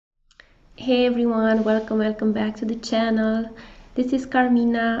Hey everyone, welcome back to the channel. This is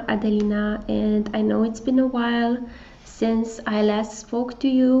Carmina-Adelina, and I know it's been a while since I last spoke to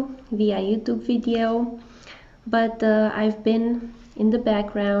you via YouTube video, but I've been in the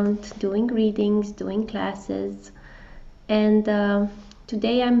background doing readings, doing classes, and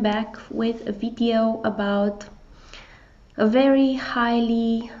today I'm back with a video about a very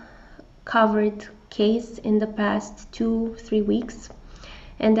highly covered case in the past 2-3 weeks.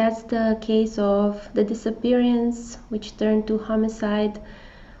 And that's the case of the disappearance, which turned to homicide,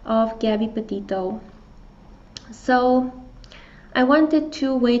 of Gabby Petito. So I wanted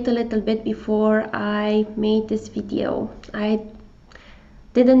to wait a little bit before I made this video. I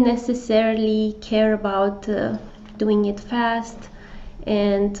didn't necessarily care about doing it fast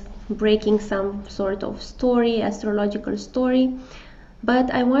and breaking some sort of story, astrological story, but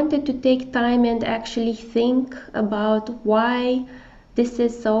I wanted to take time and actually think about why this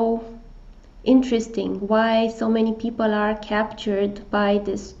is so interesting, why so many people are captured by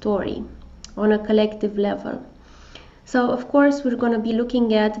this story on a collective level. So of course we're going to be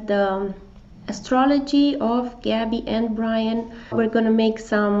looking at the astrology of Gabby and Brian. We're going to make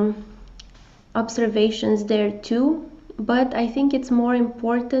some observations there too, but I think it's more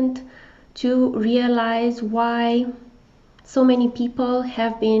important to realize why so many people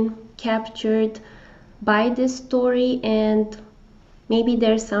have been captured by this story, and maybe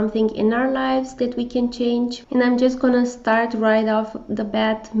there's something in our lives that we can change. And I'm just gonna start right off the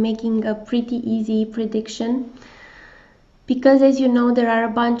bat making a pretty easy prediction, because as you know, there are a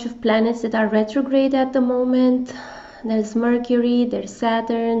bunch of planets that are retrograde at the moment. There's Mercury, there's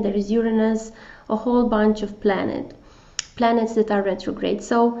Saturn, there's Uranus, a whole bunch of planets that are retrograde.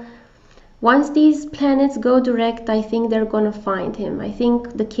 So once these planets go direct, I think they're going to find him. I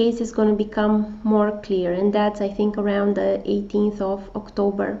think the case is going to become more clear, and that's, I think, around the 18th of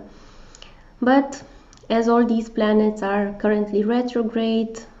October. But as all these planets are currently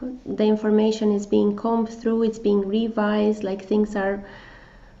retrograde, the information is being combed through, it's being revised, like things are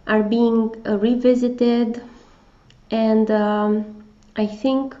being revisited. And I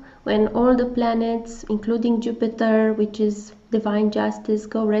think when all the planets, including Jupiter, which is divine justice,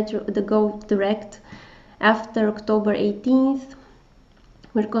 go direct after October 18th,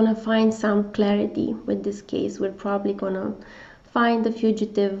 we're gonna find some clarity with this case. We're probably gonna find the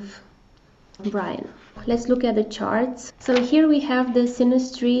fugitive Brian. Let's look at the charts. So here we have the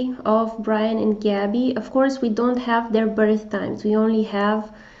synastry of Brian and Gabby. Of course, we don't have their birth times. We only have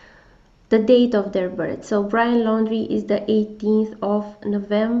the date of their birth. So Brian Laundrie is the 18th of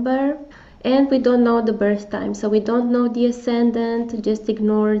November. And we don't know the birth time, so we don't know the ascendant. Just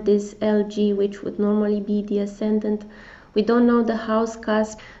ignore this LG, which would normally be the ascendant. We don't know the house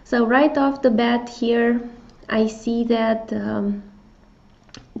cusp. So right off the bat here, I see that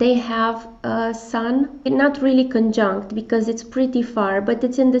they have a sun, not really conjunct because it's pretty far, but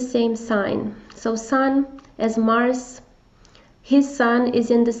it's in the same sign. So Sun as Mars, his sun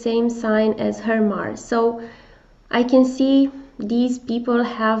is in the same sign as her Mars. So I can see these people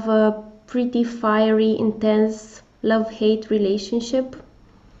have a pretty fiery, intense love-hate relationship.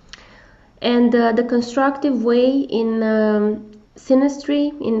 And the constructive way in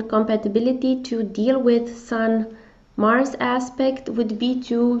synastry, in compatibility, to deal with Sun-Mars aspect would be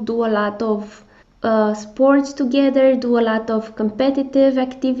to do a lot of sports together, do a lot of competitive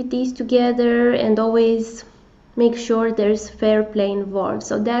activities together, and always make sure there's fair play involved.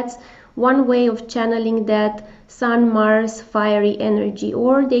 So that's one way of channeling that Sun-Mars fiery energy.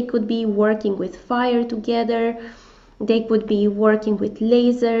 Or they could be working with fire together, they could be working with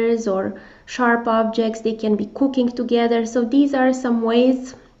lasers or sharp objects, they can be cooking together. So these are some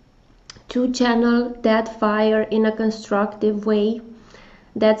ways to channel that fire in a constructive way.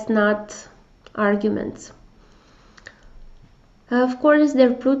 That's not arguments. Of course,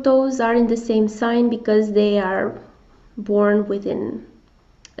 their Plutos are in the same sign because they are born within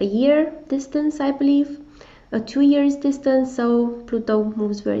a year distance, I believe, a 2 years distance, so Pluto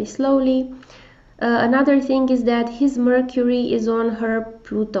moves very slowly. Another thing is that his Mercury is on her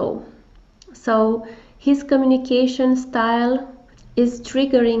Pluto, so his communication style is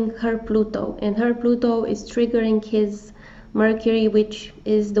triggering her Pluto, and her Pluto is triggering his Mercury, which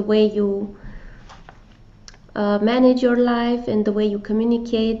is the way you manage your life and the way you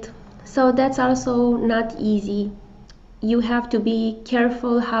communicate. So that's also not easy. You have to be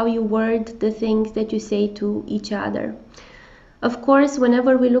careful how you word the things that you say to each other. Of course,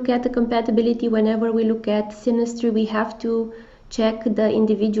 whenever we look at the compatibility, whenever we look at synastry, we have to check the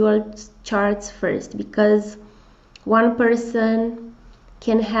individual charts first, because one person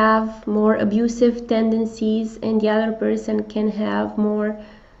can have more abusive tendencies and the other person can have more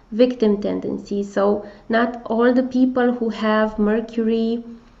victim tendency. So not all the people who have Mercury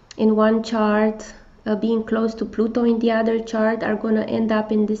in one chart being close to Pluto in the other chart are going to end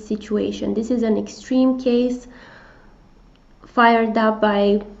up in this situation. This is an extreme case fired up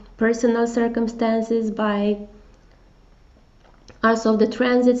by personal circumstances, by also the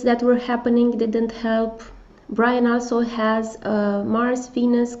transits that were happening didn't help. Brian also has a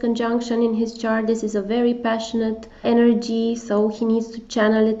Mars-Venus conjunction in his chart. This is a very passionate energy, so he needs to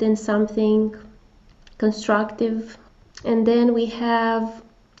channel it in something constructive. And then we have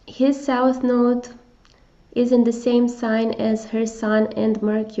his South Node is in the same sign as her Sun and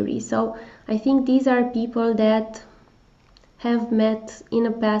Mercury. So I think these are people that have met in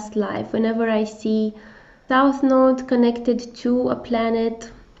a past life. Whenever I see South Node connected to a planet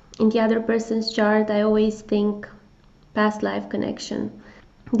in the other person's chart, I always think past life connection.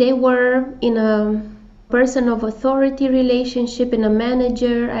 They were in a person of authority relationship, in a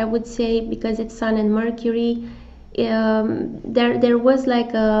manager, I would say, because it's Sun and Mercury. There was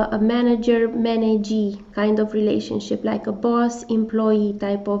like a manager-managee kind of relationship, like a boss-employee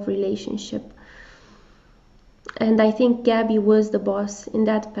type of relationship. And I think Gabby was the boss in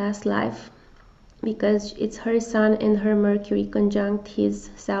that past life, because it's her Sun and her Mercury conjunct his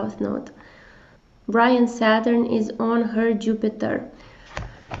South Node. Brian's Saturn is on her Jupiter.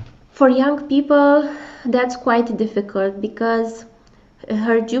 For young people, that's quite difficult because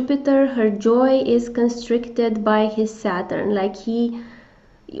her Jupiter, her joy is constricted by his Saturn. Like he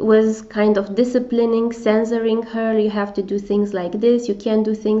was kind of disciplining, censoring her. You have to do things like this, you can't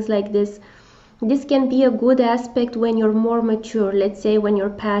do things like this. This can be a good aspect when you're more mature, let's say when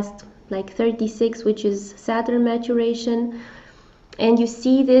you're past like 36, which is Saturn maturation, and you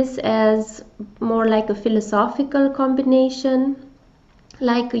see this as more like a philosophical combination,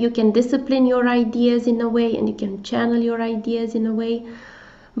 like you can discipline your ideas in a way and you can channel your ideas in a way.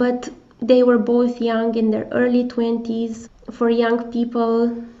 But they were both young, in their early 20s. For young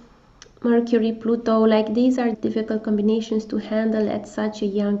people, Mercury, Pluto, like these are difficult combinations to handle at such a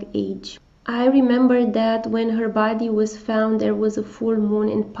young age. I remember that when her body was found, there was a full moon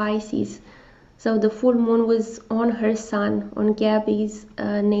in Pisces. So the full moon was on her Sun, on Gabby's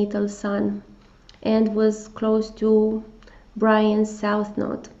natal Sun, and was close to Brian's South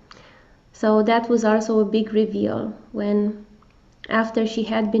Node. So that was also a big reveal when after she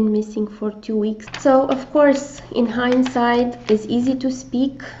had been missing for 2 weeks. So of course, in hindsight, it's easy to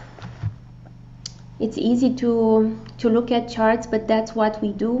speak. It's easy to look at charts, but that's what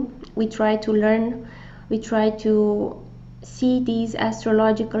we do. We try to learn. We try to see these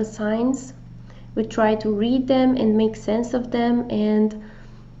astrological signs. We try to read them and make sense of them and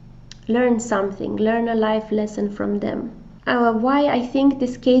learn something, learn a life lesson from them. Why I think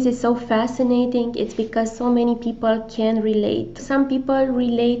this case is so fascinating, it's because so many people can relate. Some people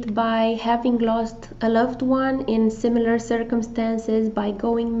relate by having lost a loved one in similar circumstances, by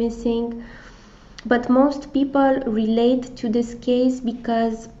going missing. But most people relate to this case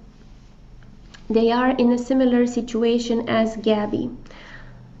because they are in a similar situation as Gabby.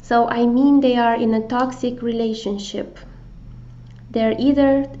 So I mean they are in a toxic relationship. They're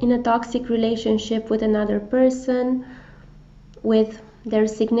either in a toxic relationship with another person, with their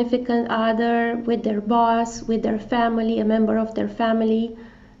significant other, with their boss, with their family, a member of their family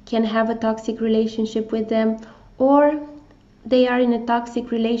can have a toxic relationship with them, or they are in a toxic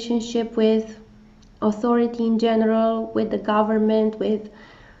relationship with authority in general, with the government, with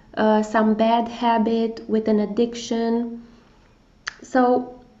some bad habit, with an addiction.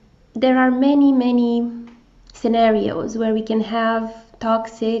 So there are many scenarios where we can have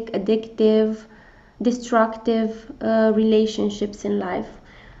toxic, addictive, destructive relationships in life.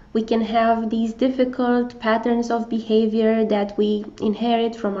 We can have these difficult patterns of behavior that we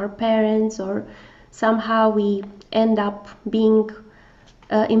inherit from our parents, or somehow we end up being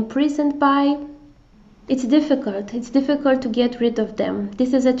imprisoned by. It's difficult to get rid of them.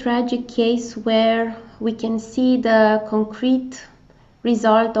 This is a tragic case where we can see the concrete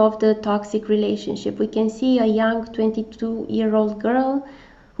result of the toxic relationship. We can see a young 22-year-old girl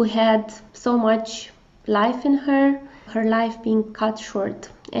who had so much life in her life being cut short,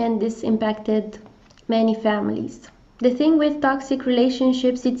 and this impacted many families. The thing with toxic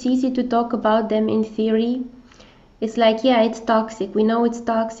relationships, it's easy to talk about them in theory. It's like, yeah, it's toxic, we know it's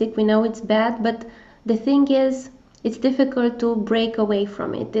toxic, we know it's bad, but the thing is, it's difficult to break away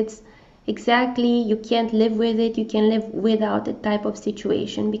from it. It's exactly, you can't live with it, you can live without a type of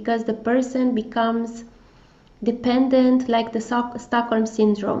situation, because the person becomes dependent, like the Stockholm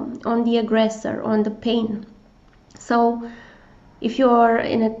syndrome, on the aggressor, on the pain. So if you're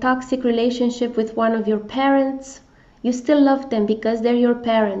in a toxic relationship with one of your parents, you still love them because they're your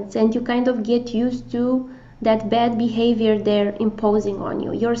parents, and you kind of get used to that bad behavior they're imposing on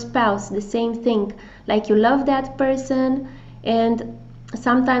you. Your spouse, the same thing. Like, you love that person, and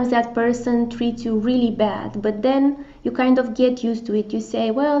sometimes that person treats you really bad, but then you kind of get used to it. You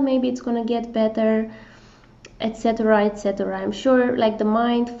say, well, maybe it's gonna get better, etc., etc. I'm sure, like, the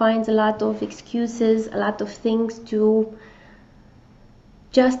mind finds a lot of excuses, a lot of things to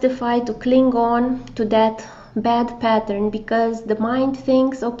justify, to cling on to that bad pattern, because the mind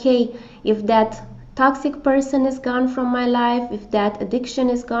thinks, okay, if that toxic person is gone from my life, if that addiction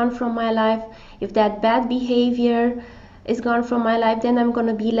is gone from my life, if that bad behavior is gone from my life, then I'm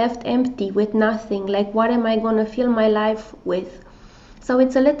gonna be left empty with nothing. Like, what am I gonna fill my life with? So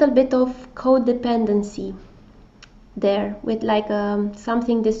it's a little bit of codependency there, with like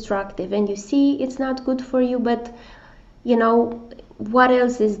something destructive, and you see it's not good for you, but you know, what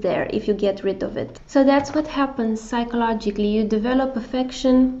else is there if you get rid of it? So that's what happens psychologically. You develop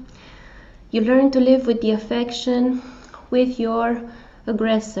affection, you learn to live with the affection with your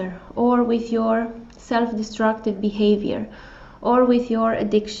aggressor, or with your self-destructive behavior, or with your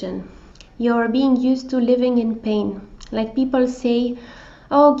addiction. You're being used to living in pain. Like, people say,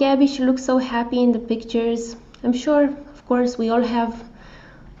 oh, Gabby, she looks so happy in the pictures. I'm sure, of course, we all have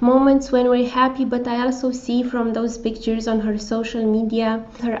moments when we're happy, but I also see from those pictures on her social media,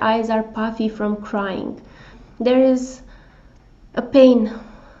 her eyes are puffy from crying. There is a pain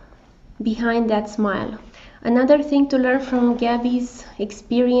behind that smile. Another thing to learn from Gabby's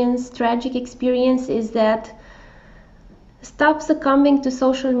experience, tragic experience, is that stop succumbing to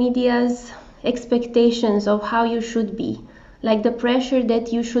social media's expectations of how you should be. Like, the pressure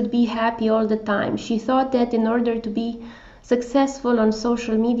that you should be happy all the time. She thought that in order to be successful on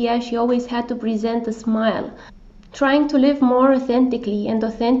social media, she always had to present a smile. Trying to live more authentically, and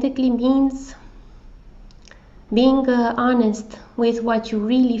authentically means being honest with what you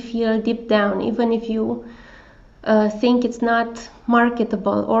really feel deep down, even if you think it's not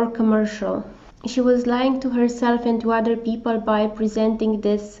marketable or commercial. She was lying to herself and to other people by presenting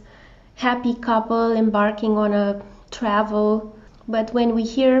this happy couple embarking on a travel. But when we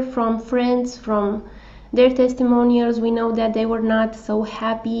hear from friends, from their testimonials, we know that they were not so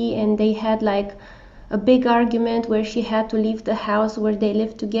happy, and they had like a big argument where she had to leave the house where they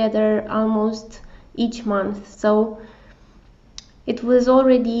lived together almost each month. So it was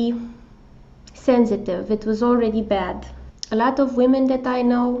already sensitive, it was already bad. A lot of women that I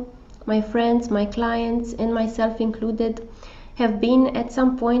know, my friends, my clients, and myself included, have been at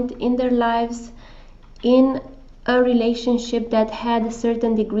some point in their lives in a relationship that had a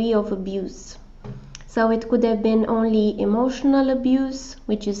certain degree of abuse. So it could have been only emotional abuse,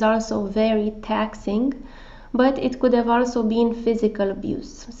 which is also very taxing, but it could have also been physical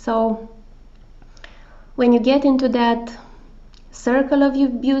abuse. So when you get into that circle of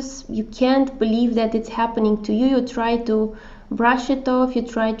abuse, you can't believe that it's happening to you. You try to brush it off, you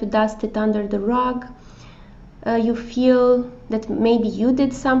try to dust it under the rug. You feel that maybe you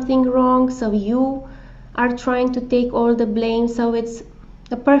did something wrong, so you are trying to take all the blame. So it's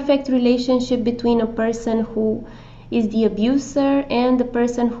a perfect relationship between a person who is the abuser and the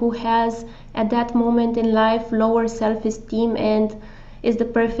person who has, at that moment in life, lower self-esteem and is the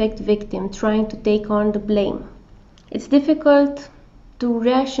perfect victim, trying to take on the blame. It's difficult to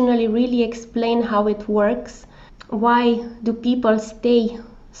rationally really explain how it works. Why do people stay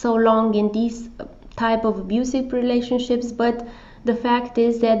so long in these type of abusive relationships? But the fact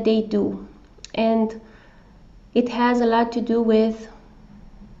is that they do, and it has a lot to do with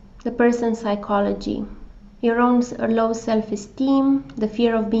the person's psychology. Your own low self-esteem, the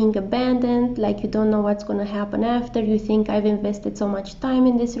fear of being abandoned, like you don't know what's going to happen after. You think, I've invested so much time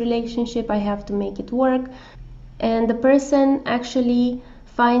in this relationship, I have to make it work. And the person actually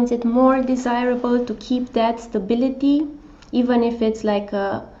finds it more desirable to keep that stability, even if it's like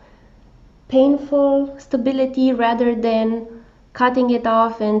a painful stability, rather than cutting it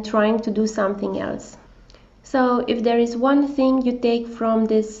off and trying to do something else. So if there is one thing you take from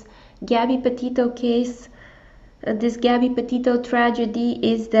this Gabby Petito case, this Gabby Petito tragedy,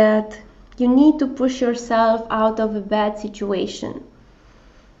 is that you need to push yourself out of a bad situation.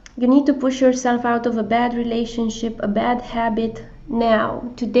 You need to push yourself out of a bad relationship, a bad habit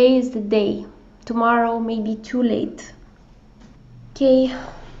now. Today is the day. Tomorrow may be too late. Okay,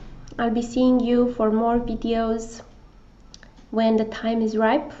 I'll be seeing you for more videos when the time is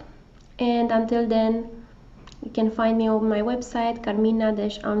ripe. And until then, you can find me on my website,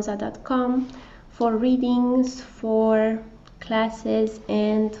 Carmina-Amza.com, for readings, for classes,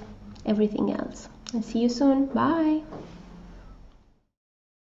 and everything else. And see you soon. Bye!